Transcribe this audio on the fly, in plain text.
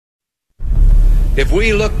if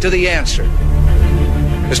we look to the answer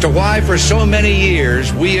as to why for so many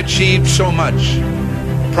years we achieved so much,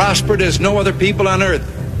 prospered as no other people on earth,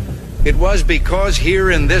 it was because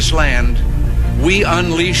here in this land we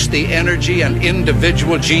unleashed the energy and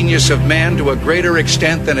individual genius of man to a greater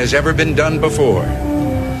extent than has ever been done before.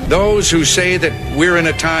 Those who say that we're in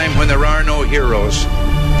a time when there are no heroes,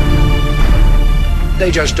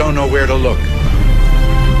 they just don't know where to look.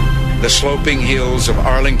 The sloping hills of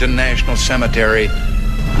Arlington National Cemetery,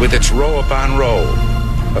 with its row upon row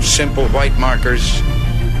of simple white markers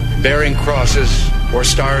bearing crosses or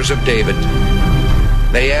stars of David,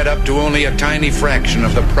 they add up to only a tiny fraction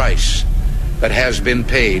of the price that has been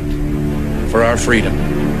paid for our freedom.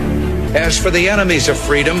 As for the enemies of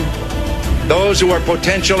freedom, those who are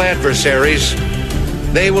potential adversaries,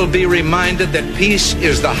 they will be reminded that peace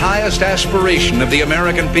is the highest aspiration of the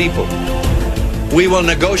American people. We will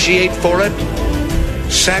negotiate for it,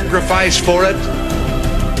 sacrifice for it.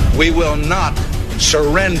 We will not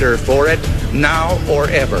surrender for it now or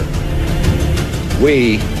ever.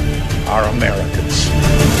 We are Americans.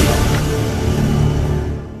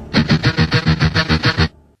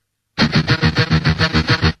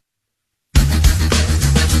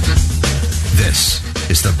 This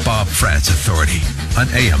is the Bob Frantz Authority on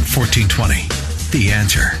AM 1420. The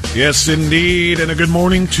Answer. Yes, indeed. And a good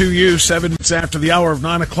morning to you. 7 minutes after the hour of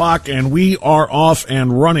 9 o'clock. And we are off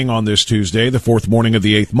and running on this Tuesday, the fourth morning of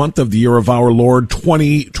the 8th month of the year of our Lord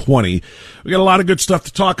 2020. We got a lot of good stuff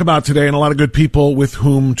to talk about today and a lot of good people with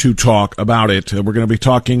whom to talk about it. We're going to be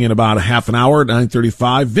talking in about a half an hour at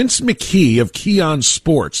 9:35. Vince McKee of Keon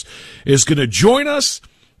Sports is going to join us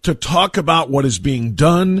to talk about what is being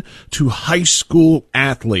done to high school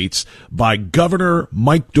athletes by Governor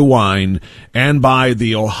Mike DeWine and by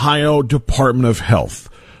the Ohio Department of Health,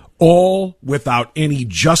 all without any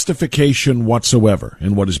justification whatsoever.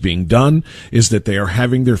 And what is being done is that they are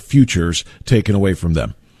having their futures taken away from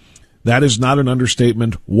them. That is not an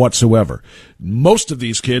understatement whatsoever. Most of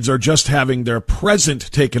these kids are just having their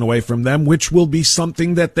present taken away from them, which will be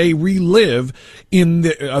something that they relive in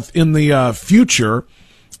the future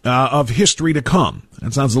of history to come.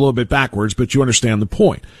 That sounds a little bit backwards, but you understand the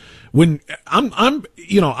point. When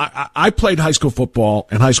I played high school football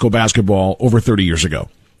and high school basketball over 30 years ago.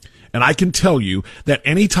 And I can tell you that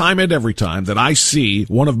any time and every time that I see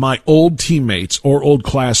one of my old teammates or old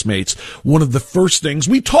classmates, one of the first things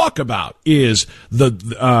we talk about is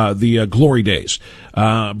the glory days.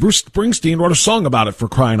 Bruce Springsteen wrote a song about it, for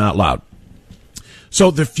crying out loud. So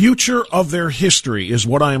the future of their history is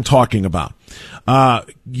what I am talking about.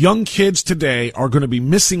 Young kids today are going to be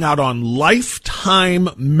missing out on lifetime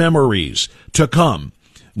memories to come.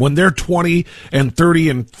 When they're 20 and 30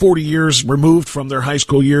 and 40 years removed from their high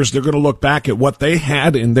school years, they're going to look back at what they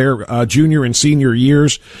had in their junior and senior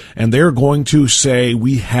years, and they're going to say,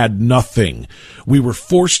 we had nothing. We were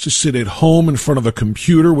forced to sit at home in front of a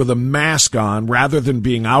computer with a mask on rather than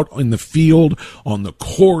being out in the field, on the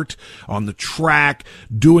court, on the track,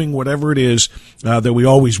 doing whatever it is that we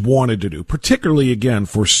always wanted to do, particularly, again,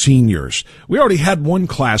 for seniors. We already had one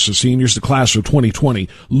class of seniors, the class of 2020,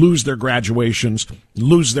 lose their graduations,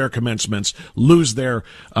 lose their commencements, lose their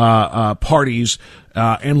parties,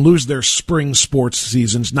 and lose their spring sports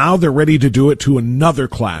seasons. Now they're ready to do it to another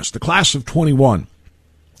class, the class of 21.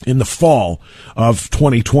 In the fall of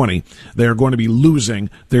 2020, they're going to be losing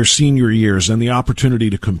their senior years and the opportunity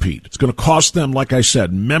to compete. It's going to cost them, like I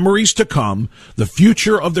said, memories to come. The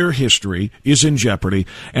future of their history is in jeopardy,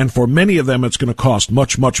 and for many of them, it's going to cost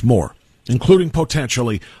much, much more, including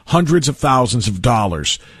potentially hundreds of thousands of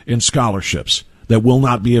dollars in scholarships that will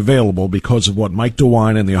not be available because of what Mike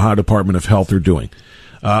DeWine and the Ohio Department of Health are doing.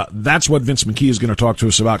 That's what Vince McKee is going to talk to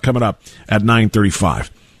us about coming up at 9:35.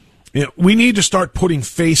 We need to start putting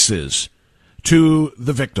faces to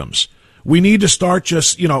the victims. We need to start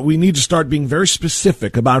being very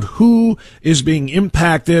specific about who is being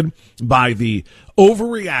impacted by the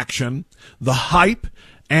overreaction, the hype,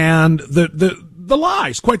 and the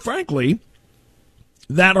lies, quite frankly,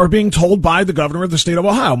 that are being told by the governor of the state of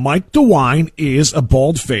Ohio. Mike DeWine is a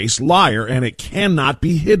bald-faced liar, and it cannot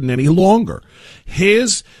be hidden any longer.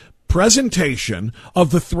 His presentation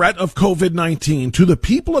of the threat of COVID-19 to the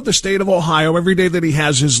people of the state of Ohio every day that he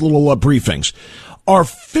has his little briefings are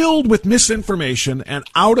filled with misinformation and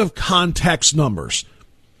out-of-context numbers.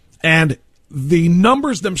 And the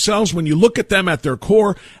numbers themselves, when you look at them at their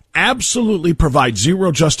core, absolutely provide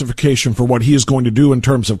zero justification for what he is going to do in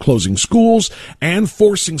terms of closing schools and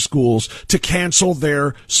forcing schools to cancel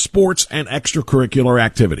their sports and extracurricular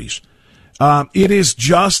activities. It is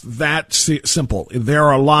just that simple. There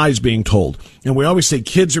are lies being told. And we always say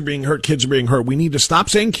kids are being hurt, kids are being hurt. We need to stop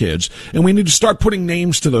saying kids, and we need to start putting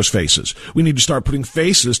names to those faces. We need to start putting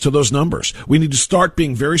faces to those numbers. We need to start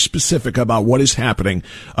being very specific about what is happening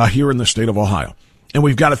here in the state of Ohio. And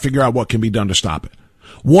we've got to figure out what can be done to stop it.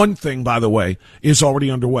 One thing, by the way, is already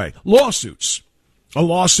underway. Lawsuits. A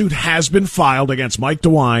lawsuit has been filed against Mike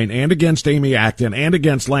DeWine and against Amy Acton and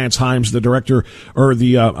against Lance Himes, the director, or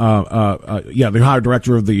the Ohio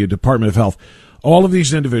director of the Department of Health. All of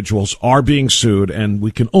these individuals are being sued, and we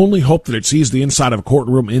can only hope that it sees the inside of a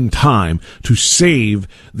courtroom in time to save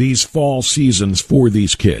these fall seasons for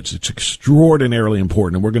these kids. It's extraordinarily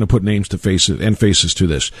important, and we're going to put names to faces to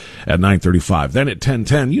this at 9:35. Then at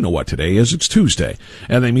 10:10, you know what today is. It's Tuesday,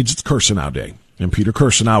 and that means it's Curacao Day. And Peter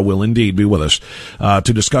Curacao will indeed be with us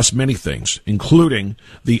to discuss many things, including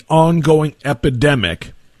the ongoing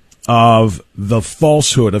epidemic of the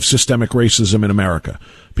falsehood of systemic racism in America.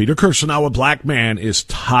 Peter Curacao, a black man, is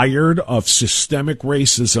tired of systemic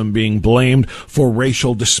racism being blamed for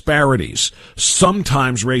racial disparities.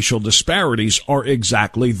 Sometimes racial disparities are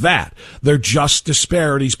exactly that. They're just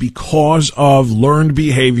disparities because of learned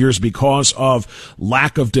behaviors, because of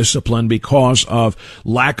lack of discipline, because of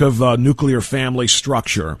lack of nuclear family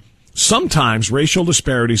structure. Sometimes racial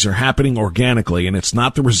disparities are happening organically, and it's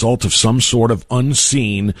not the result of some sort of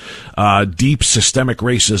unseen, deep systemic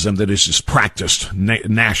racism that is just practiced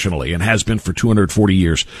nationally and has been for 240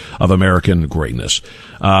 years of American greatness.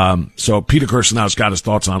 So Peter Curacao got his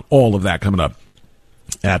thoughts on all of that coming up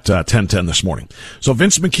at 10:10 this morning. So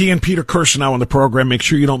Vince McKee and Peter Curacao on the program. Make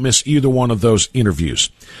sure you don't miss either one of those interviews.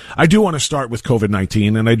 I do want to start with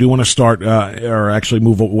COVID-19, and I do want to start, or actually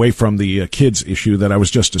move away from the kids issue that I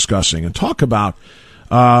was just discussing and talk about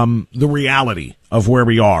the reality of where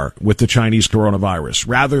we are with the Chinese coronavirus,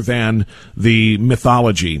 rather than the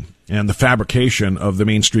mythology and the fabrication of the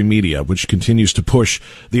mainstream media, which continues to push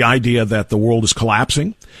the idea that the world is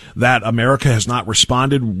collapsing, that America has not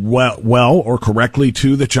responded well or correctly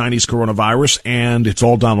to the Chinese coronavirus, and it's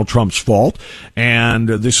all Donald Trump's fault. And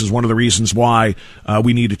this is one of the reasons why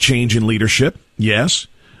we need a change in leadership. Yes,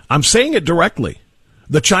 I'm saying it directly.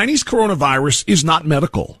 The Chinese coronavirus is not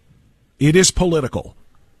medical. It is political.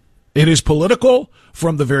 It is political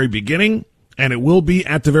from the very beginning, and it will be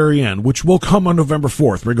at the very end, which will come on November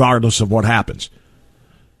 4th, regardless of what happens.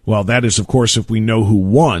 Well, that is, of course, if we know who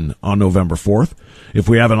won on November 4th. If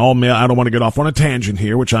we have an all-male, I don't want to get off on a tangent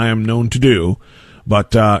here, which I am known to do,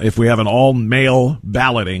 but if we have an all-male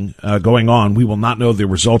balloting going on, we will not know the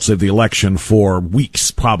results of the election for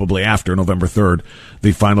weeks, probably after November 3rd,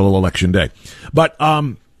 the final election day. But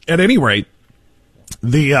at any rate,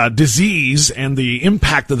 the disease and the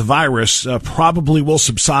impact of the virus probably will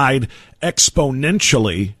subside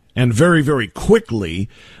exponentially and very, very quickly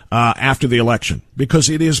after the election, because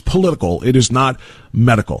it is political. It is not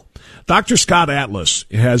medical. Dr. Scott Atlas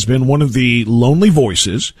has been one of the lonely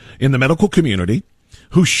voices in the medical community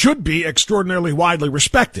who should be extraordinarily widely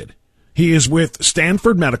respected. He is with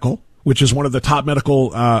Stanford Medical, which is one of the top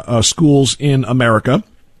medical schools in America.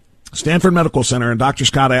 Stanford Medical Center, and Dr.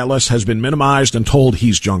 Scott Atlas has been minimized and told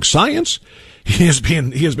he's junk science. He has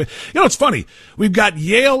been, it's funny. We've got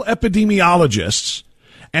Yale epidemiologists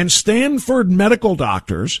and Stanford medical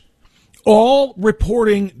doctors all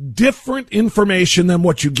reporting different information than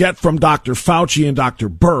what you get from Dr. Fauci and Dr.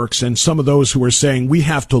 Birx, and some of those who are saying we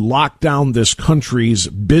have to lock down this country's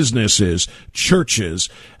businesses, churches,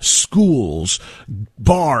 schools,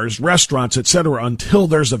 bars, restaurants, etc., until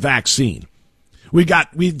there's a vaccine. We've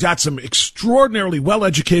got some extraordinarily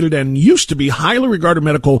well-educated and used to be highly regarded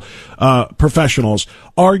medical professionals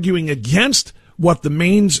arguing against what the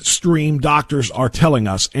mainstream doctors are telling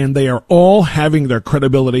us, and they are all having their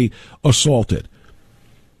credibility assaulted.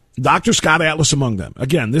 Dr. Scott Atlas among them.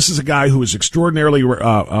 Again, this is a guy who is extraordinarily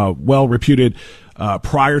well-reputed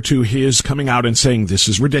prior to his coming out and saying this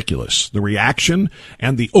is ridiculous. The reaction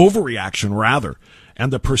and the overreaction, rather,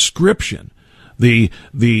 and the prescription, the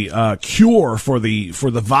cure for the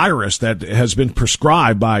virus that has been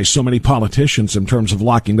prescribed by so many politicians in terms of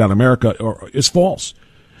locking down America is false.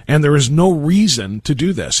 And there is no reason to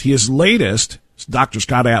do this. His latest, Dr.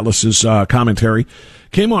 Scott Atlas's commentary,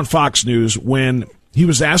 came on Fox News when he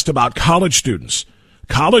was asked about college students.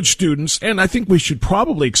 College students, and I think we should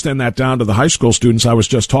probably extend that down to the high school students I was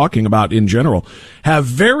just talking about in general, have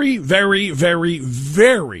very, very, very,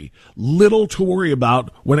 very little to worry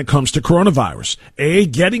about when it comes to coronavirus. A,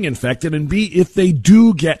 getting infected, and B, if they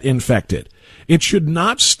do get infected. It should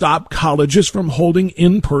not stop colleges from holding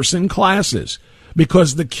in-person classes.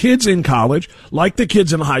 because the kids in college, like the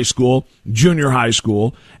kids in high school, junior high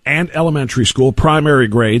school, and elementary school, primary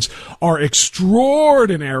grades, are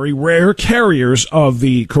extraordinary rare carriers of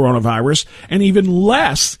the coronavirus and even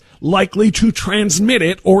less likely to transmit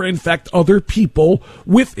it or infect other people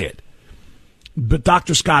with it. But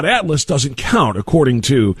Dr. Scott Atlas doesn't count, according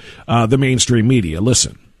to the mainstream media.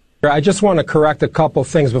 Listen. I just want to correct a couple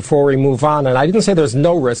things before we move on. And I didn't say there's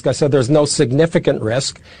no risk. I said there's no significant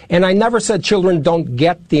risk. And I never said children don't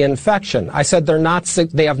get the infection. I said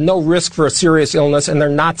they have no risk for a serious illness and they're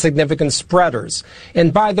not significant spreaders.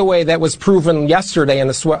 And by the way, that was proven yesterday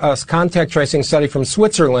in a contact tracing study from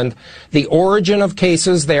Switzerland. The origin of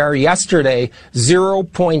cases there yesterday,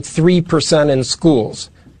 0.3% in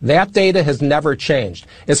schools. That data has never changed.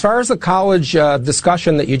 As far as the college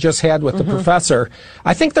discussion that you just had with the professor,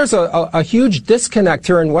 I think there's a huge disconnect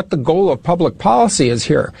here in what the goal of public policy is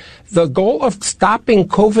here. The goal of stopping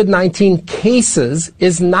COVID-19 cases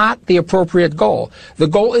is not the appropriate goal. The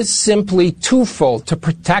goal is simply twofold: to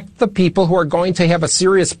protect the people who are going to have a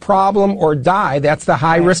serious problem or die, that's the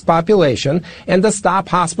high-risk population, and to stop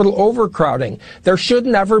hospital overcrowding. There should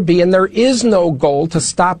never be, and there is no goal to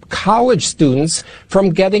stop college students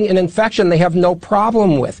from getting an infection they have no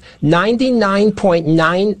problem with.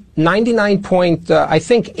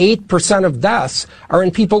 99.8% of deaths are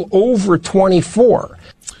in people over 24.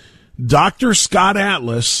 Dr. Scott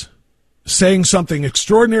Atlas saying something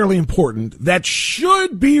extraordinarily important that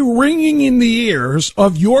should be ringing in the ears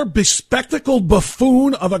of your bespectacled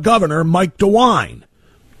buffoon of a governor, Mike DeWine.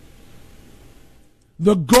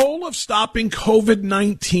 The goal of stopping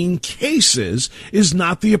COVID-19 cases is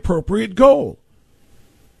not the appropriate goal.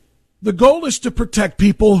 The goal is to protect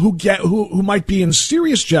people who might be in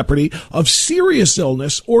serious jeopardy of serious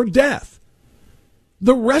illness or death.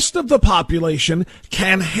 The rest of the population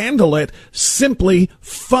can handle it simply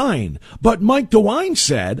fine. But Mike DeWine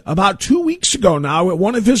said about 2 weeks ago now at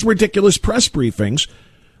one of his ridiculous press briefings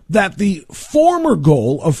that the former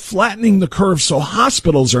goal of flattening the curve so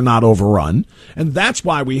hospitals are not overrun, and that's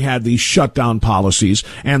why we had these shutdown policies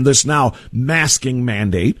and this now masking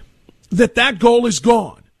mandate, that goal is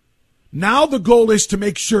gone. Now the goal is to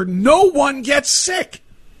make sure no one gets sick.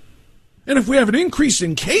 And if we have an increase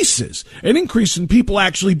in cases, an increase in people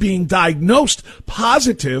actually being diagnosed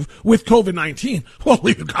positive with COVID-19, well,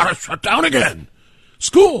 we've got to shut down again.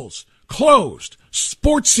 Schools closed,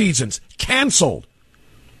 sports seasons canceled.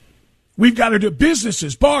 We've got to do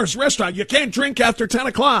businesses, bars, restaurants. You can't drink after 10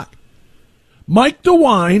 o'clock. Mike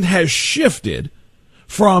DeWine has shifted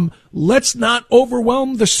from let's not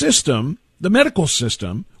overwhelm the system, the medical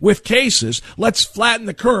system, with cases, let's flatten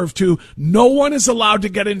the curve, to no one is allowed to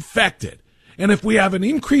get infected. And if we have an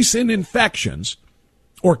increase in infections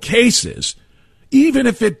or cases, even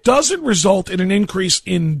if it doesn't result in an increase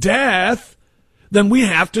in death, then we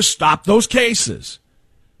have to stop those cases.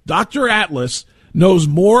 Dr. Atlas knows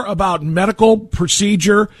more about medical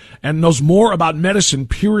procedure and knows more about medicine,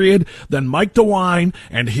 period, than Mike DeWine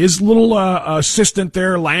and his little assistant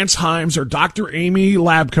there, Lance Himes, or Dr. Amy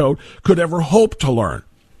Labcoat could ever hope to learn.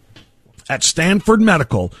 At Stanford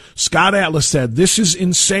Medical, Scott Atlas said, this is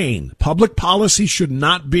insane. Public policy should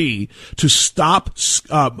not be to stop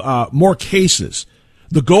more cases.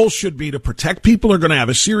 The goal should be to protect people who are going to have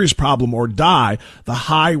a serious problem or die, the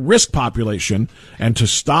high-risk population, and to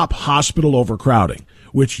stop hospital overcrowding,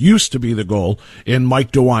 which used to be the goal in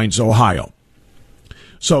Mike DeWine's Ohio.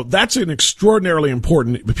 So that's an extraordinarily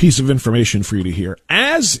important piece of information for you to hear,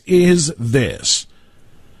 as is this.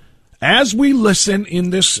 As we listen in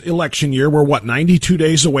this election year, we're 92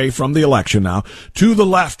 days away from the election now, to the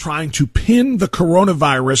left trying to pin the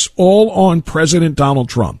coronavirus all on President Donald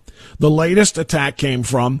Trump. The latest attack came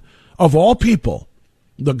from, of all people,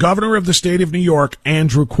 the governor of the state of New York,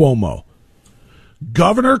 Andrew Cuomo.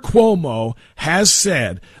 Governor Cuomo has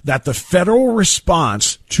said that the federal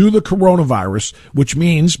response to the coronavirus, which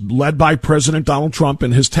means led by President Donald Trump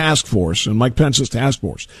and his task force and Mike Pence's task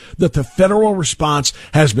force, that the federal response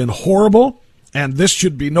has been horrible, and this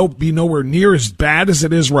should be nowhere near as bad as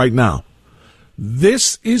it is right now.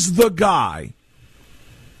 This is the guy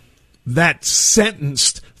that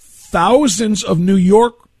sentenced thousands of New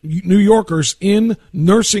Yorkers in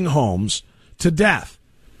nursing homes to death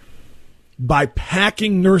by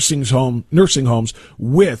packing nursing homes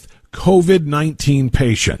with COVID-19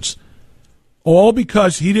 patients, all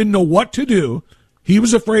because he didn't know what to do. He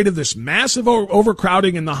was afraid of this massive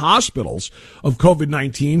overcrowding in the hospitals of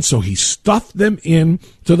COVID-19, so he stuffed them in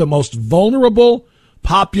to the most vulnerable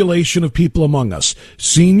population of people among us,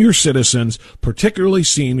 senior citizens, particularly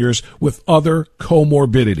seniors with other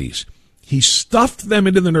comorbidities. He stuffed them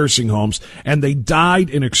into the nursing homes, and they died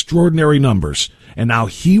in extraordinary numbers. And now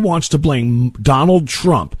he wants to blame Donald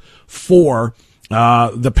Trump for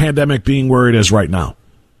the pandemic being where it is right now.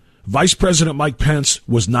 Vice President Mike Pence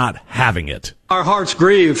was not having it. Our hearts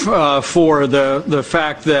grieve for the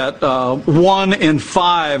fact that 1 in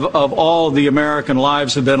 5 of all the American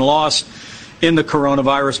lives have been lost in the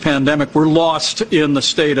coronavirus pandemic. Were lost in the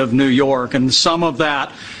state of New York, and some of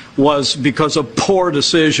that was because of poor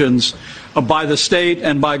decisions by the state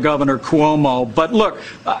and by Governor Cuomo. But look,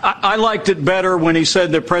 I liked it better when he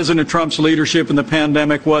said that President Trump's leadership in the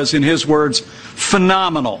pandemic was, in his words,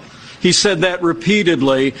 phenomenal. He said that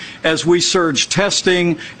repeatedly as we surged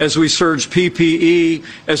testing, as we surged PPE,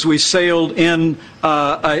 as we sailed in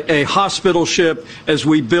a hospital ship, as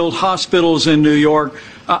we built hospitals in New York.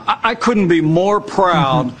 I couldn't be more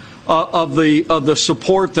proud of the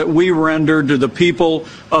support that we rendered to the people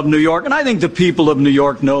of New York. And I think the people of New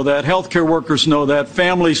York know that. Healthcare workers know that.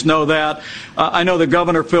 Families know that. I know that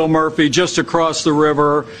Governor Phil Murphy, just across the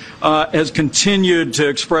river, has continued to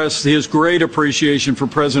express his great appreciation for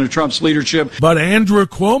President Trump's leadership. But Andrew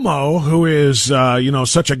Cuomo, who is,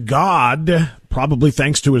 such a god, probably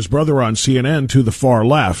thanks to his brother on CNN, to the far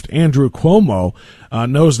left, Andrew Cuomo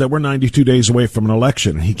knows that we're 92 days away from an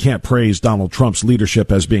election. He can't praise Donald Trump's leadership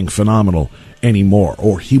as being phenomenal anymore,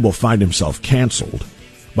 or he will find himself canceled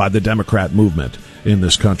by the Democrat movement in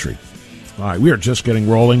this country. All right, we are just getting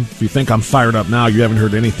rolling. If you think I'm fired up now, you haven't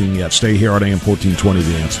heard anything yet. Stay here on AM 1420,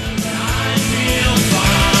 The Answer.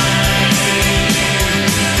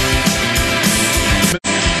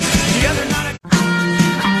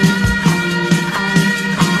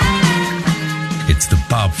 It's the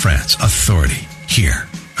Bob France Authority here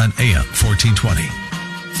on AM 1420.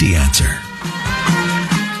 The Answer.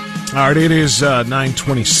 All right, it is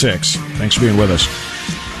 9:26. Thanks for being with us.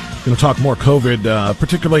 Going to talk more COVID,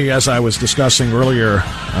 particularly as I was discussing earlier,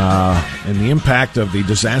 and the impact of the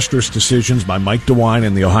disastrous decisions by Mike DeWine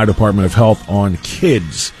and the Ohio Department of Health on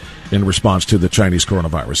kids in response to the Chinese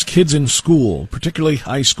coronavirus. Kids in school, particularly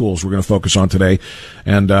high schools, we're going to focus on today,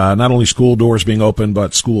 and not only school doors being open,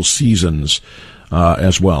 but school seasons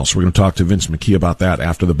as well. So we're going to talk to Vince McKee about that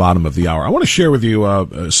after the bottom of the hour. I want to share with you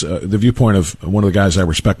the viewpoint of one of the guys I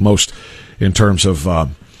respect most in terms of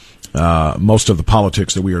most of the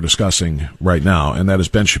politics that we are discussing right now, and that is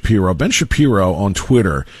Ben Shapiro. Ben Shapiro on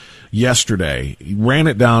Twitter yesterday ran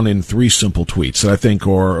it down in 3 simple tweets that I think,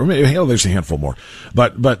 or maybe there's a handful more,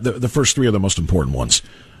 but the first 3 are the most important ones.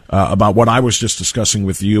 About what I was just discussing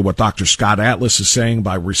with you, what Dr. Scott Atlas is saying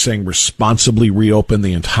by saying responsibly reopen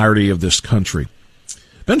the entirety of this country.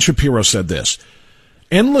 Ben Shapiro said this: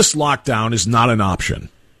 endless lockdown is not an option.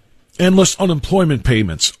 Endless unemployment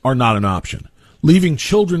payments are not an option. Leaving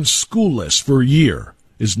children schoolless for a year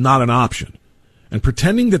is not an option. And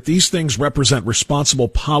pretending that these things represent responsible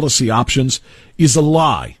policy options is a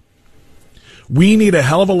lie. We need a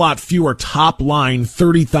hell of a lot fewer top-line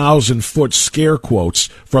 30,000-foot scare quotes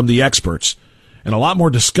from the experts and a lot more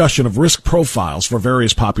discussion of risk profiles for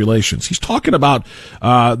various populations. He's talking about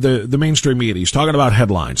the mainstream media. He's talking about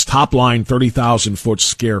headlines, top-line 30,000-foot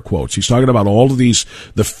scare quotes. He's talking about all of these,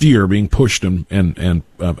 the fear being pushed and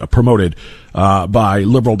promoted by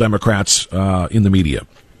liberal Democrats in the media.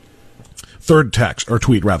 Third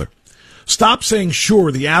tweet. Stop saying,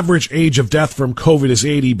 sure, the average age of death from COVID is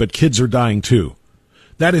 80, but kids are dying too.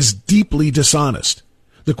 That is deeply dishonest.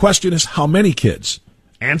 The question is, how many kids?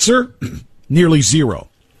 Answer, nearly 0.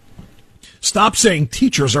 Stop saying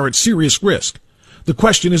teachers are at serious risk. The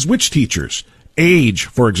question is, which teachers? Age,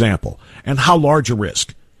 for example, and how large a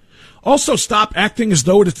risk. Also, stop acting as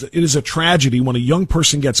though it is a tragedy when a young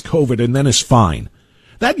person gets COVID and then is fine.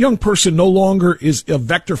 That young person no longer is a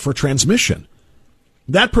vector for transmission.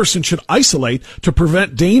 That person should isolate to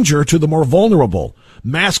prevent danger to the more vulnerable.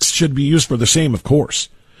 Masks should be used for the same, of course.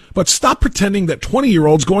 But stop pretending that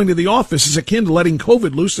 20-year-olds going to the office is akin to letting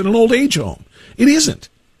COVID loose in an old age home. It isn't.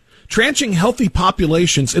 Tranching healthy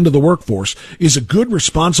populations into the workforce is a good,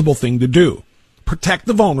 responsible thing to do. Protect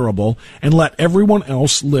the vulnerable and let everyone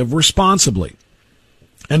else live responsibly.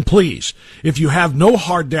 And please, if you have no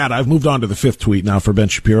hard data, I've moved on to the 5th tweet now for Ben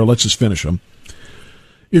Shapiro. Let's just finish them.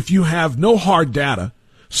 If you have no hard data,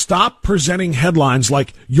 stop presenting headlines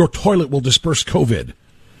like your toilet will disperse COVID.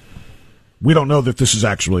 We don't know that this is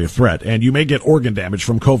actually a threat, and you may get organ damage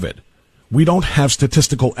from COVID. We don't have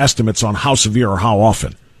statistical estimates on how severe or how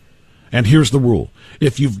often. And here's the rule.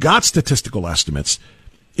 If you've got statistical estimates,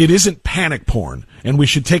 it isn't panic porn, and we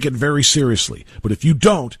should take it very seriously. But if you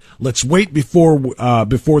don't, let's wait before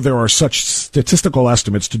there are such statistical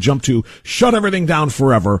estimates to jump to shut everything down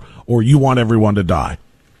forever, or you want everyone to die.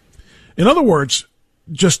 In other words,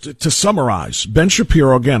 just to summarize, Ben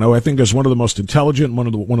Shapiro, again, who I think is one of the most intelligent, one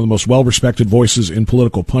of the most well-respected voices in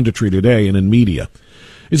political punditry today and in media,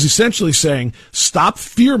 is essentially saying, stop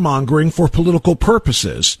fear-mongering for political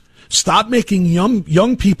purposes. Stop making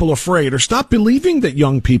young people afraid, or stop believing that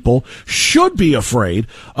young people should be afraid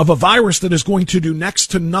of a virus that is going to do next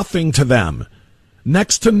to nothing to them.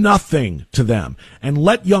 Next to nothing to them. And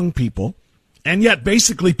let young people, and yet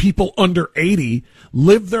basically people under 80,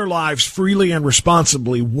 live their lives freely and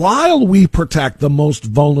responsibly while we protect the most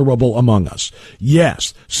vulnerable among us.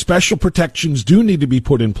 Yes, special protections do need to be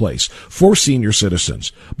put in place for senior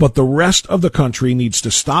citizens, but the rest of the country needs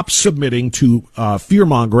to stop submitting to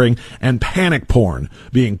fear-mongering and panic porn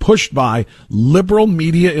being pushed by liberal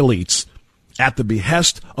media elites at the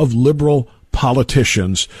behest of liberal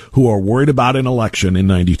politicians who are worried about an election in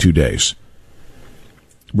 92 days.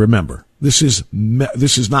 Remember, this is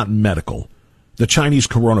not medical. The Chinese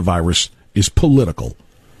coronavirus is political.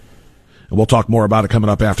 And we'll talk more about it coming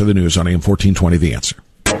up after the news on AM 1420, The Answer.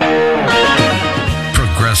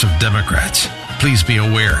 Progressive Democrats, please be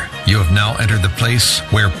aware you have now entered the place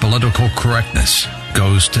where political correctness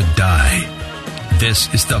goes to die.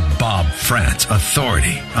 This is the Bob France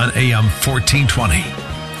Authority on AM 1420,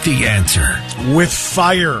 The Answer. With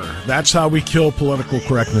fire. That's how we kill political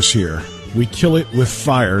correctness here. We kill it with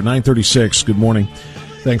fire. 9:36. Good morning.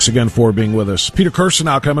 Thanks again for being with us. Peter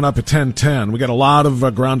Kirsanow coming up at 10:10. We got a lot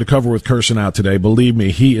of ground to cover with Kirsanow today. Believe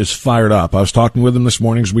me, he is fired up. I was talking with him this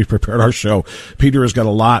morning as we prepared our show. Peter has got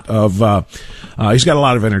a lot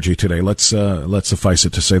of energy today. Let's suffice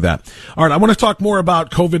it to say that. All right, I want to talk more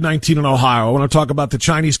about COVID-19 in Ohio. I want to talk about the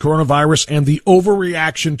Chinese coronavirus and the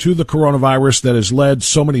overreaction to the coronavirus that has led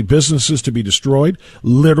so many businesses to be destroyed,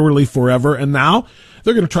 literally forever, and now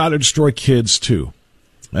they're going to try to destroy kids too.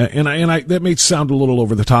 And that may sound a little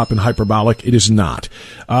over the top and hyperbolic. It is not.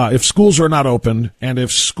 If schools are not open, and if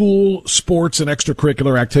school sports and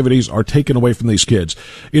extracurricular activities are taken away from these kids,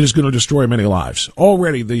 it is going to destroy many lives.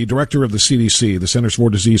 Already, the director of the CDC, the Centers for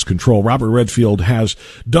Disease Control, Robert Redfield, has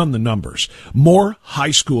done the numbers. More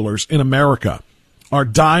high schoolers in America are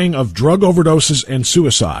dying of drug overdoses and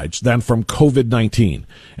suicides than from COVID-19.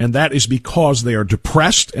 And that is because they are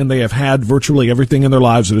depressed and they have had virtually everything in their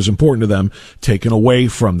lives that is important to them taken away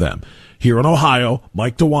from them. Here in Ohio,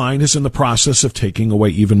 Mike DeWine is in the process of taking away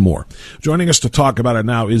even more. Joining us to talk about it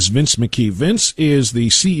now is Vince McKee. Vince is the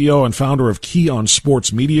CEO and founder of Key on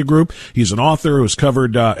Sports Media Group. He's an author who's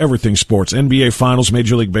covered everything sports, NBA Finals,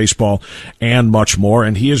 Major League Baseball, and much more.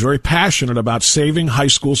 And he is very passionate about saving high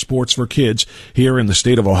school sports for kids here in the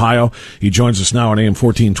state of Ohio. He joins us now on AM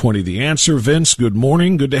 1420, The Answer. Vince, good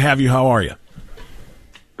morning. Good to have you. How are you?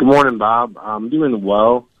 Good morning, Bob. I'm doing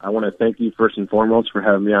well. I want to thank you first and foremost for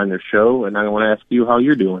having me on your show, and I want to ask you how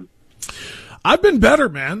you're doing. I've been better,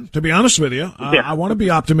 man, to be honest with you. I want to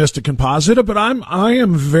be optimistic and positive, but I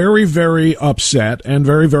am very, very upset and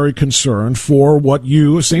very, very concerned for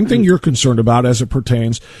same thing you're concerned about as it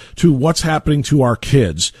pertains to what's happening to our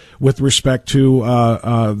kids with respect to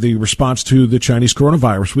the response to the Chinese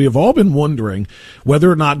coronavirus. We have all been wondering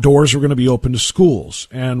whether or not doors are going to be open to schools,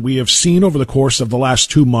 and we have seen over the course of the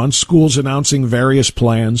last 2 months schools announcing various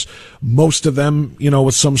plans, most of them,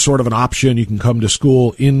 with some sort of an option. You can come to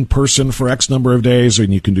school in person for X number of days,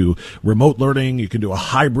 and you can do remote learning, you can do a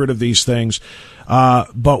hybrid of these things.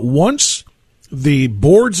 But once the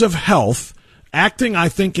boards of health, acting, I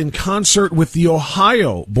think, in concert with the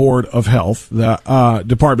Ohio Board of Health, the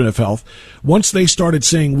Department of Health, once they started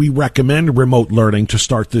saying we recommend remote learning to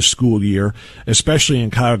start this school year, especially in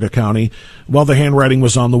Cuyahoga County, well, the handwriting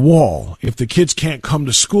was on the wall. If the kids can't come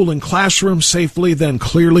to school in classrooms safely, then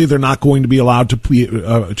clearly they're not going to be allowed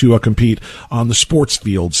to compete on the sports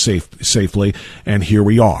field safely. And here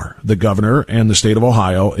we are. The governor and the state of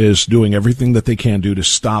Ohio is doing everything that they can do to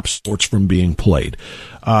stop sports from being played.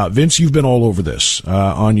 Vince, you've been all over this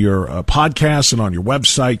on your podcast and on your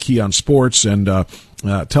website, Key on Sports, and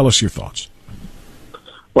tell us your thoughts.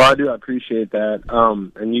 Well, I do appreciate that.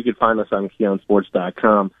 And you can find us on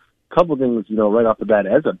keyonsports.com. A couple things, right off the bat.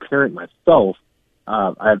 As a parent myself,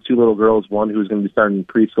 I have 2 little girls, one who's going to be starting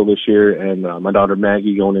preschool this year, and my daughter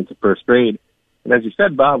Maggie going into 1st grade. And as you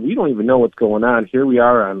said, Bob, we don't even know what's going on. Here we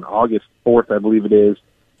are on August 4th, I believe it is,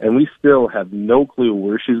 and we still have no clue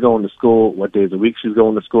where she's going to school, what days of the week she's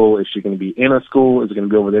going to school. Is she going to be in a school? Is it going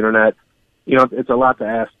to be over the internet? It's a lot to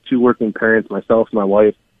ask 2 working parents, myself and my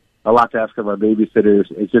wife, a lot to ask of our babysitters.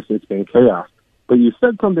 It's been chaos. But you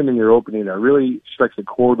said something in your opening that really strikes a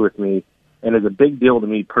chord with me and is a big deal to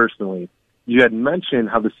me personally. You had mentioned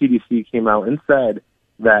how the CDC came out and said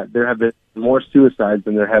that there have been more suicides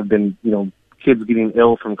than there have been, kids getting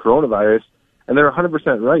ill from coronavirus. And they're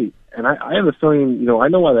 100% right. And I have a feeling, I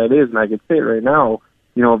know why that is, and I can say it right now.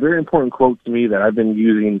 A very important quote to me that I've been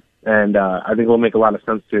using, and I think will make a lot of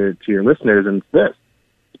sense to your listeners, and it's this.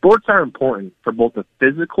 Sports are important for both the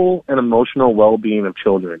physical and emotional well-being of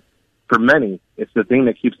children. For many, it's the thing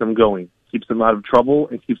that keeps them going, keeps them out of trouble,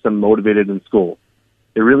 and keeps them motivated in school.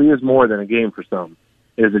 It really is more than a game for some.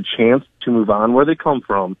 It is a chance to move on where they come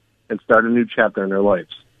from and start a new chapter in their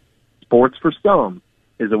lives. Sports for some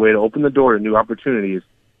is a way to open the door to new opportunities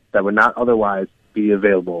that would not otherwise be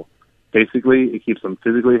available. Basically, it keeps them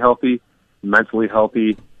physically healthy, mentally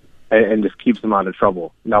healthy, and just keeps them out of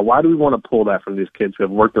trouble. Now, why do we want to pull that from these kids who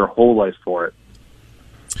have worked their whole lives for it?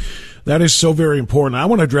 That is so very important. I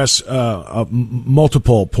want to address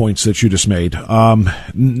multiple points that you just made,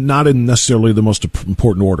 not in necessarily the most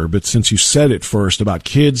important order, but since you said it first about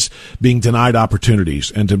kids being denied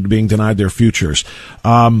opportunities and being denied their futures.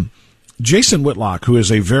 Jason Whitlock, who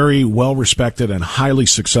is a very well-respected and highly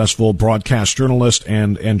successful broadcast journalist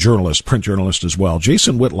and journalist, print journalist as well,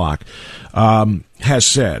 Jason Whitlock has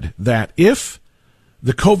said that if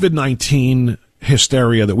the COVID-19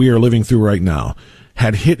 hysteria that we are living through right now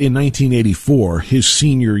had hit in 1984, his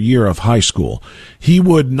senior year of high school, he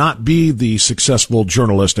would not be the successful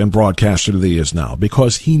journalist and broadcaster that he is now,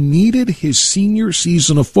 because he needed his senior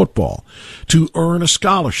season of football to earn a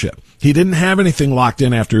scholarship. He didn't have anything locked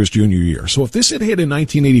in after his junior year. So if this had hit in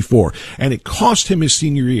 1984 and it cost him his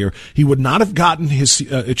senior year, he would not have gotten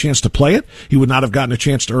a chance to play it. He would not have gotten a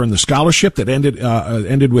chance to earn the scholarship that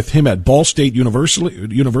ended with him at Ball State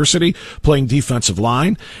University playing defensive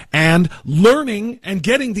line and learning and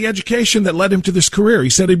getting the education that led him to this career. He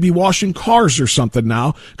said he'd be washing cars or something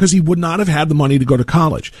now because he would not have had the money to go to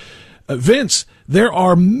college. Vince, there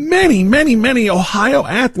are many, many, many Ohio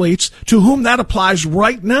athletes to whom that applies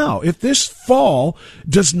right now. If this fall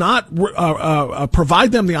does not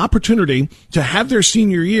provide them the opportunity to have their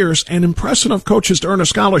senior years and impress enough coaches to earn a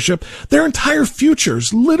scholarship, their entire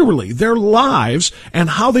futures, literally their lives and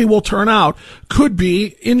how they will turn out, could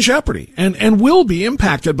be in jeopardy and will be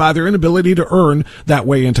impacted by their inability to earn that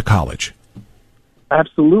way into college.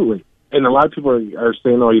 Absolutely. And a lot of people are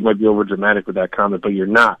saying, you might be over dramatic with that comment, but you're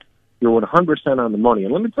not. You're 100% on the money.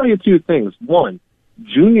 And let me tell you two things. One,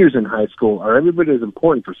 juniors in high school are every bit as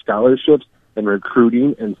important for scholarships and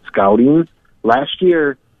recruiting and scouting. Last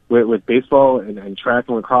year, with baseball and track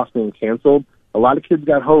and lacrosse being canceled, a lot of kids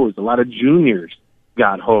got hosed. A lot of juniors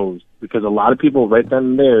got hosed because a lot of people right then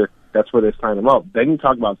and there, that's where they sign them up. Then you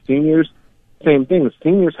talk about seniors, same thing.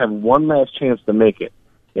 Seniors have one last chance to make it.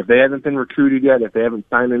 If they haven't been recruited yet, if they haven't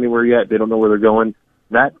signed anywhere yet, they don't know where they're going,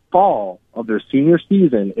 that fall of their senior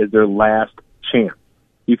season is their last chance.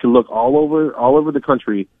 You can look all over the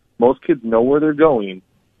country. Most kids know where they're going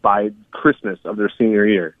by Christmas of their senior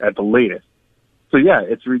year at the latest. So yeah,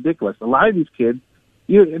 it's ridiculous. A lot of these kids,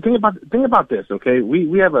 think about this, okay?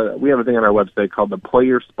 We have a thing on our website called the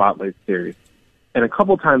Player Spotlight Series. And a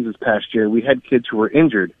couple times this past year, we had kids who were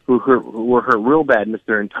injured, who were hurt real bad, missed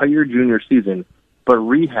their entire junior season, but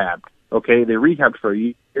rehabbed, okay? They rehabbed for a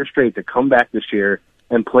year straight to come back this year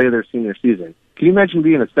and play their senior season. Can you imagine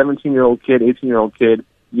being a 17-year-old kid, 18-year-old kid,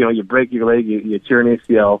 you break your leg, you tear an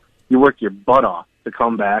ACL, you work your butt off to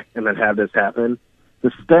come back and then have this happen?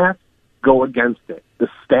 The stats go against it. The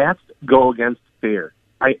stats go against fear.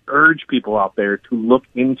 I urge people out there to look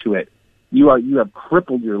into it. You have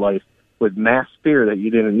crippled your life with mass fear that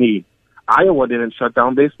you didn't need. Iowa didn't shut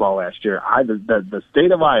down baseball last year. The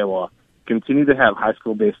state of Iowa continued to have high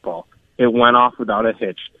school baseball. It went off without a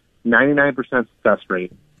hitch. 99% success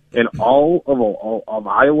rate. In all of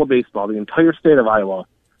Iowa baseball, the entire state of Iowa,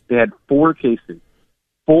 they had 4 cases.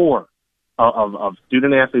 4 of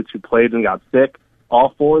student athletes who played and got sick.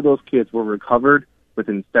 All 4 of those kids were recovered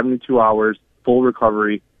within 72 hours, full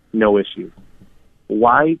recovery, no issues.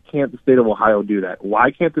 Why can't the state of Ohio do that?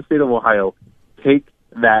 Why can't the state of Ohio take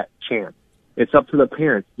that chance? It's up to the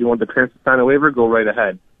parents. You want the parents to sign a waiver? Go right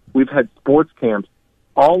ahead. We've had sports camps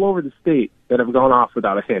all over the state that have gone off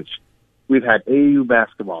without a hitch. We've had AAU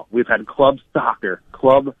basketball. We've had club soccer,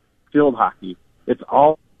 club field hockey. It's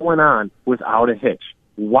all going on without a hitch.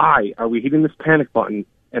 Why are we hitting this panic button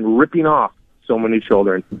and ripping off so many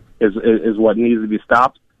children is what needs to be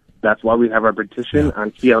stopped. That's why we have our petition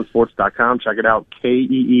on KeeOnSports.com. Check it out,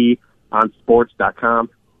 KeeOnSports.com.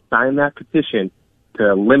 Sign that petition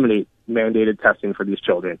to eliminate mandated testing for these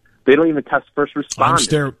children. They don't even test first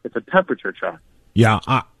responders. It's a temperature check. Yeah,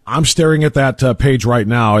 I'm staring at that page right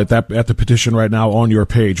now, at the petition right now on your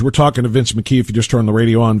page. We're talking to Vince McKee. If you just turn the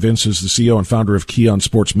radio on, Vince is the CEO and founder of Key on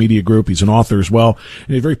Sports Media Group. He's an author as well,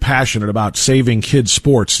 and he's very passionate about saving kids'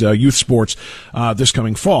 sports, youth sports, this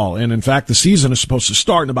coming fall. And in fact, the season is supposed to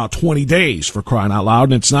start in about 20 days, for crying out loud,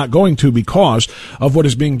 and it's not going to because of what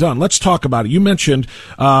is being done. Let's talk about it. You mentioned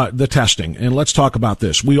the testing, and let's talk about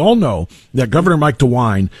this. We all know that Governor Mike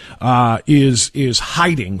DeWine is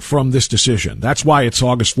hiding from this decision. That's why it's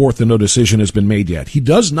August 4th and no decision has been made yet. He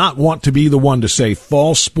does not want to be the one to say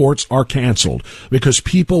fall sports are canceled, because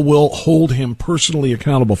people will hold him personally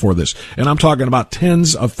accountable for this. And I'm talking about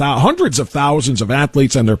hundreds of thousands of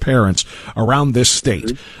athletes and their parents around this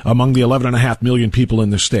state, among the 11.5 million people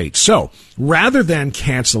in the state. So rather than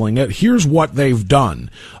canceling it, here's what they've done.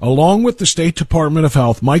 Along with the State Department of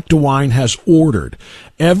Health, Mike DeWine has ordered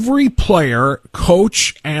every player,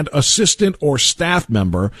 coach, and assistant or staff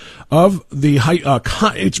member of the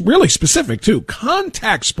it's really specific too,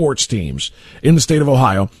 contact sports teams in the state of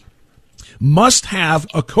Ohio must have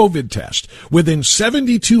a COVID test within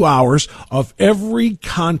 72 hours of every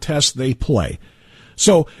contest they play.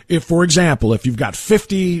 So if, for example, if you've got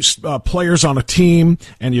 50 players on a team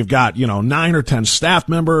and you've got, 9 or 10 staff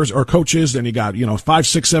members or coaches, then you got, 5,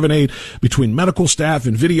 6, 7, 8 between medical staff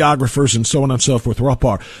and videographers and so on and so forth,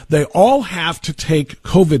 they all have to take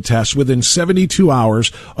COVID tests within 72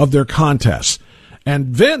 hours of their contests. And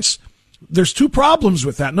Vince, there's two problems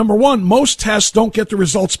with that. Number one, most tests don't get the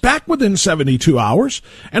results back within 72 hours.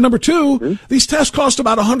 And number two, these tests cost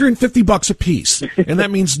about $150 a piece. And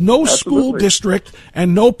that means no school district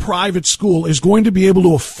and no private school is going to be able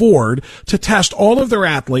to afford to test all of their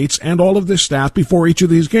athletes and all of their staff before each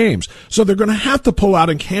of these games. So they're going to have to pull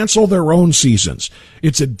out and cancel their own seasons.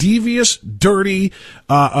 It's a devious, dirty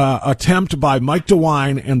attempt by Mike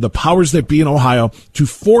DeWine and the powers that be in Ohio to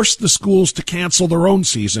force the schools to cancel their own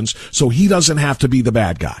seasons so he doesn't have to be the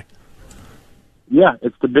bad guy. Yeah,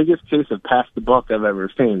 it's the biggest case of pass the buck I've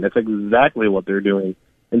ever seen. That's exactly what they're doing.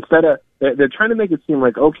 Instead of, they're trying to make it seem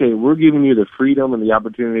like, okay, we're giving you the freedom and the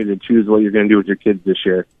opportunity to choose what you're going to do with your kids this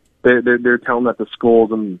year. They're telling that to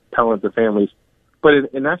schools and telling it to families. But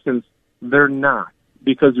in essence, they're not,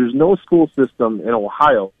 because there's no school system in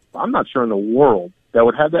Ohio, I'm not sure in the world, that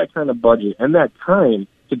would have that kind of budget and that time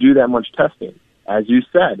to do that much testing. As you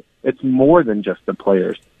said, it's more than just the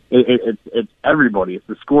players. It's everybody. It's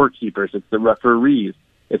the scorekeepers. It's the referees.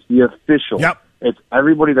 It's the officials. Yep. It's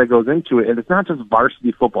everybody that goes into it. And it's not just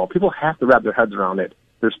varsity football. People have to wrap their heads around it.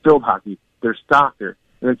 There's field hockey. There's soccer.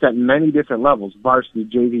 And it's at many different levels, varsity,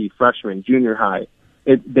 JV, freshman, junior high.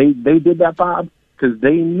 They did that, Bob, because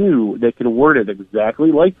they knew they could word it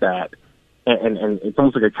exactly like that. And it's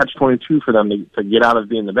almost like a catch-22 for them to get out of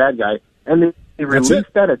being the bad guy. And they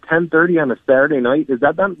released that at 10:30 on a Saturday night. Is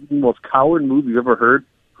that not the most coward move you've ever heard?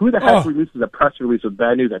 Who the heck releases a press release with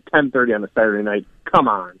bad news at 10:30 on a Saturday night? Come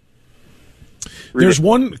on. There's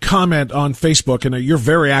one comment on Facebook, and you're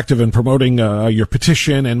very active in promoting your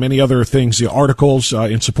petition and many other things, the articles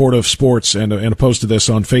in support of sports and opposed to this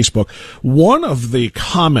on Facebook. One of the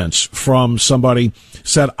comments from somebody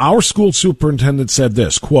said, our school superintendent said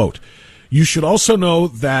this, quote, "You should also know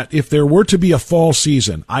that if there were to be a fall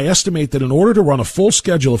season, I estimate that in order to run a full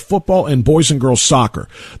schedule of football and boys and girls soccer,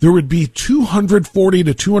 there would be $240,000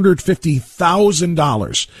 to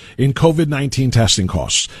 $250,000 in COVID-19 testing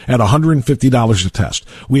costs at $150 a test.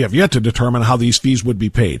 We have yet to determine how these fees would be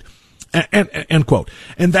paid." End quote.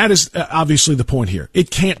 And that is obviously the point here.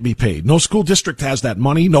 It can't be paid. No school district has that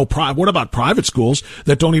money. What about private schools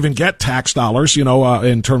that don't even get tax dollars,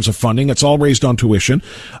 in terms of funding? It's all raised on tuition.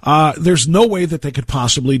 There's no way that they could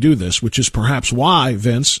possibly do this, which is perhaps why,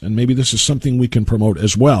 Vince, and maybe this is something we can promote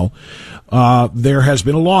as well, there has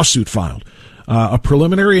been a lawsuit filed. A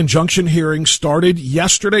preliminary injunction hearing started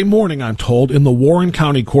yesterday morning, I'm told, in the Warren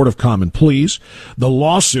County Court of Common Pleas. The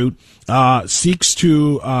lawsuit seeks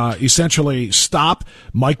to essentially stop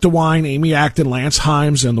Mike DeWine, Amy Acton, Lance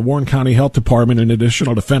Himes, and the Warren County Health Department, an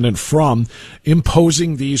additional defendant, from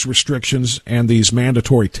imposing these restrictions and these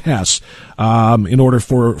mandatory tests in order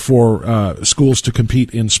for schools to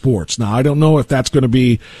compete in sports. Now, I don't know if that's going to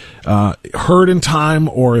be heard in time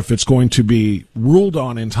or if it's going to be ruled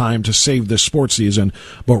on in time to save this sports season,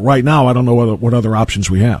 but right now I don't know what other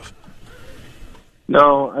options we have.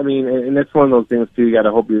 No, I mean, and it's one of those things too. You got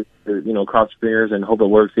to hope you cross your fingers and hope it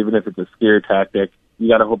works, even if it's a scare tactic. You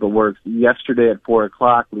got to hope it works. Yesterday at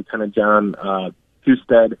 4:00, Lieutenant John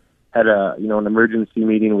Husted had an emergency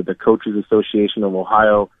meeting with the Coaches Association of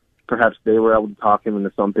Ohio. Perhaps they were able to talk him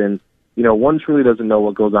into something. One truly doesn't know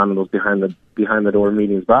what goes on in those behind the door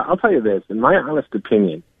meetings. But I'll tell you this, in my honest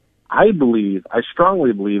opinion, I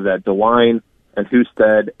strongly believe that DeWine and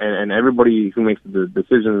Husted and everybody who makes the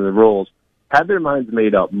decisions and the rules had their minds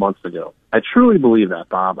made up months ago. I truly believe that,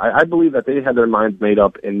 Bob. I believe that they had their minds made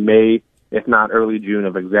up in May, if not early June,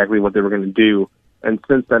 of exactly what they were going to do. And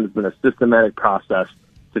since then, it's been a systematic process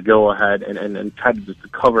to go ahead and try to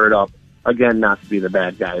just cover it up, again, not to be the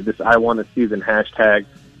bad guy. This I want a season hashtag,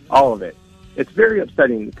 all of it. It's very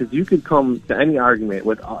upsetting because you could come to any argument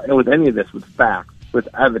with any of this with facts, with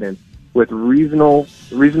evidence, with reasonable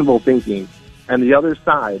thinking. And the other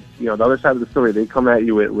side, the other side of the story, they come at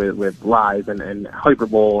you with lies and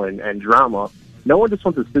hyperbole and drama. No one just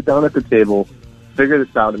wants to sit down at the table, figure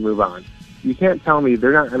this out, and move on. You can't tell me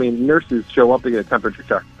they're not. I mean, nurses show up to get a temperature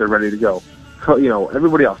check. They're ready to go.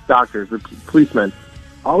 Everybody else, doctors, policemen,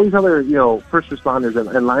 all these other, first responders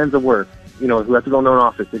and lines of work, who have to go into an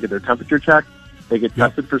office, they get their temperature checked, they get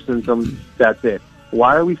tested for symptoms, that's it.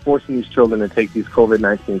 Why are we forcing these children to take these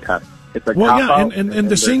COVID-19 tests? It's a cop-out, and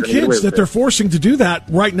the same kids that they're forcing to do that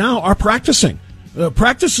right now are practicing.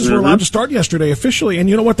 Practices were allowed to start yesterday officially, and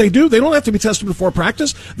you know what they do? They don't have to be tested before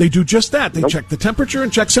practice. They do just that. They check the temperature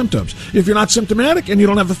and check symptoms. If you're not symptomatic and you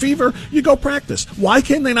don't have the fever, you go practice. Why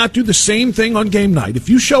can they not do the same thing on game night? If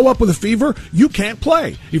you show up with a fever, you can't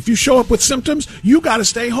play. If you show up with symptoms, you got to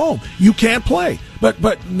stay home. You can't play. But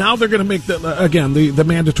now they're going to make the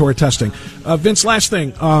mandatory testing. Vince, last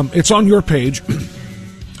thing, it's on your page.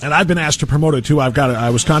 And I've been asked to promote it, too. I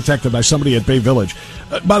was contacted by somebody at Bay Village.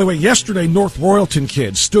 By the way, yesterday, North Royalton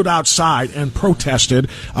kids stood outside and protested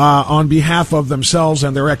on behalf of themselves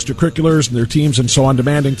and their extracurriculars and their teams and so on,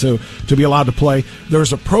 demanding to be allowed to play.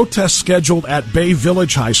 There's a protest scheduled at Bay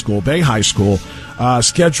Village High School, Bay High School,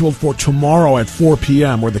 scheduled for tomorrow at 4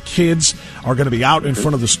 p.m., where the kids are going to be out in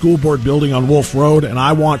front of the school board building on Wolf Road. And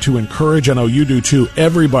I want to encourage, I know you do, too,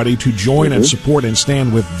 everybody to join and support and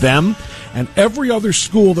stand with them and every other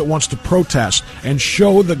school that wants to protest and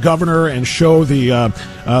show the governor and show the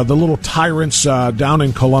little tyrants down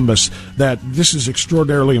in Columbus that this is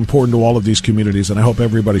extraordinarily important to all of these communities, and I hope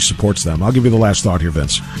everybody supports them. I'll give you the last thought here,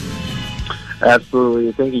 Vince.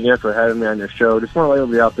 Absolutely. Thank you again for having me on your show. Just want to let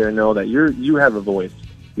everybody out there know that you have a voice.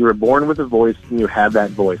 You were born with a voice, and you have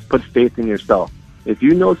that voice. Put faith in yourself. If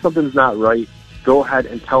you know something's not right, go ahead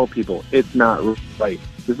and tell people it's not right.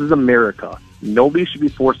 This is America. Nobody should be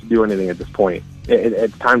forced to do anything at this point.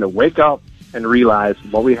 It's time to wake up and realize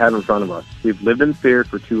what we have in front of us. We've lived in fear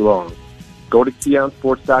for too long. Go to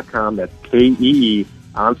KeeOnSports.com. That's KEE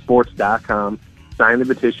onsports.com. Sign the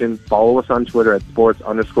petition. Follow us on Twitter at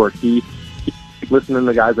sports_key. Keep listening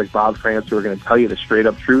to guys like Bob France who are going to tell you the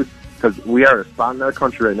straight-up truth, because we are at a spot in our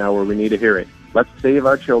country right now where we need to hear it. Let's save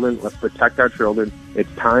our children. Let's protect our children.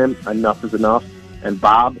 It's time. Enough is enough. And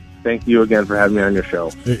Bob, thank you again for having me on your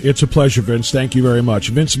show. It's a pleasure, Vince. Thank you very much.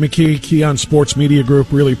 Vince McKee, Keon Sports Media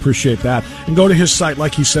Group, really appreciate that. And go to his site,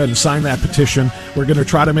 like he said, and sign that petition. We're going to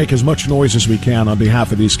try to make as much noise as we can on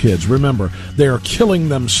behalf of these kids. Remember, they are killing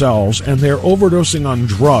themselves, and they're overdosing on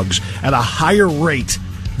drugs at a higher rate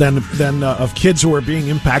than of kids who are being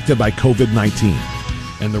impacted by COVID-19.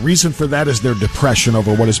 And the reason for that is their depression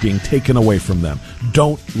over what is being taken away from them.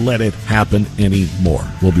 Don't let it happen anymore.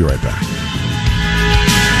 We'll be right back.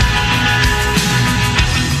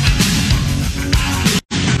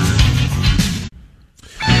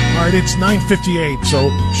 All right, it's 9:58, so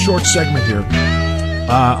short segment here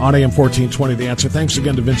on AM 1420, The Answer. Thanks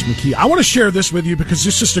again to Vince McKee. I want to share this with you because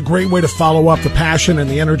it's just a great way to follow up the passion and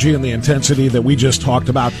the energy and the intensity that we just talked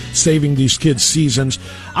about, saving these kids' seasons.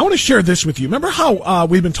 I want to share this with you. Remember how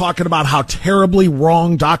we've been talking about how terribly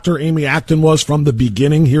wrong Dr. Amy Acton was from the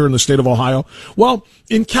beginning here in the state of Ohio? Well,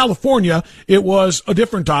 in California, it was a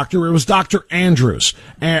different doctor. It was Dr. Andrews,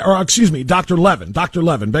 Dr. Levin. Dr.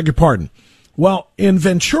 Levin, beg your pardon. Well, in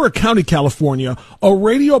Ventura County, California, a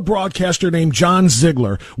radio broadcaster named John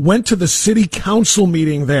Ziegler went to the city council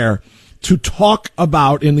meeting there to talk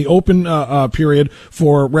about, in the open period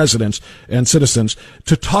for residents and citizens,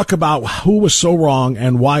 to talk about who was so wrong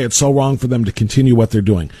and why it's so wrong for them to continue what they're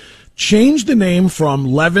doing. Change the name from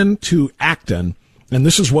Levin to Acton, and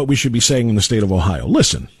this is what we should be saying in the state of Ohio.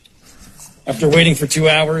 Listen. After waiting for 2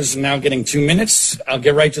 hours and now getting 2 minutes, I'll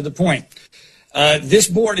get right to the point. This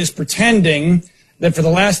board is pretending that for the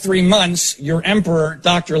last 3 months, your emperor,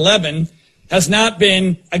 Dr. Levin, has not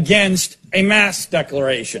been against a mask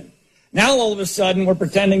declaration. Now, all of a sudden, we're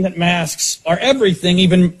pretending that masks are everything,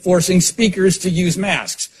 even forcing speakers to use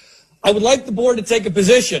masks. I would like the board to take a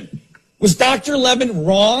position. Was Dr. Levin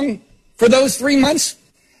wrong for those 3 months?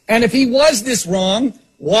 And if he was this wrong,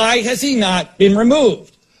 why has he not been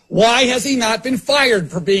removed? Why has he not been fired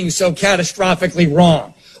for being so catastrophically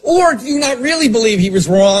wrong? Or do you not really believe he was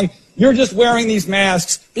wrong? You're just wearing these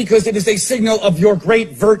masks because it is a signal of your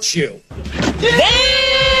great virtue.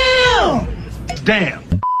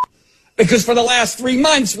 Damn! Because for the last 3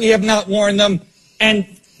 months, we have not warned them, and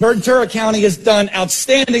Ventura County has done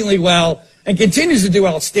outstandingly well and continues to do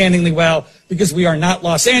outstandingly well because we are not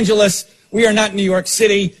Los Angeles, we are not New York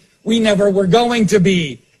City, we never were going to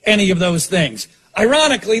be any of those things.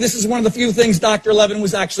 Ironically, this is one of the few things Dr. Levin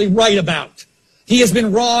was actually right about. He has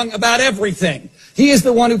been wrong about everything. He is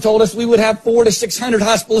the one who told us we would have 400 to 600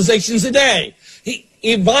 hospitalizations a day. He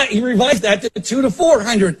revised that to 200 to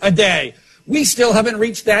 400 a day. We still haven't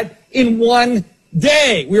reached that in 1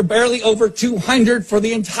 day. We're barely over 200 for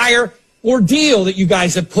the entire ordeal that you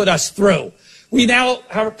guys have put us through. We now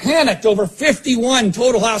are panicked over 51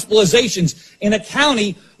 total hospitalizations in a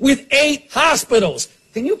county with 8 hospitals.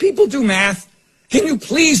 Can you people do math? Can you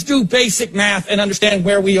please do basic math and understand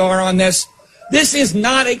where we are on this? This is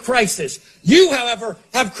not a crisis. You, however,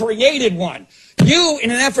 have created one. You, in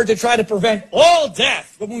an effort to try to prevent all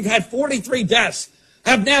death, when we've had 43 deaths,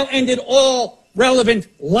 have now ended all relevant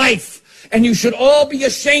life. And you should all be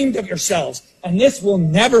ashamed of yourselves. And this will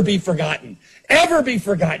never be forgotten. Ever be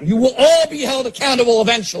forgotten. You will all be held accountable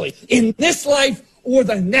eventually, in this life or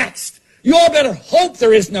the next. You all better hope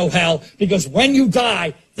there is no hell, because when you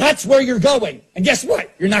die, that's where you're going. And guess what?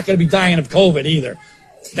 You're not going to be dying of COVID either.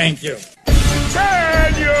 Thank you.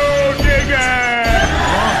 Can you dig it?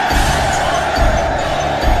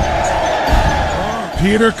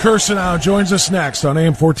 Peter Kirsanow joins us next on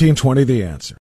AM 1420, The Answer.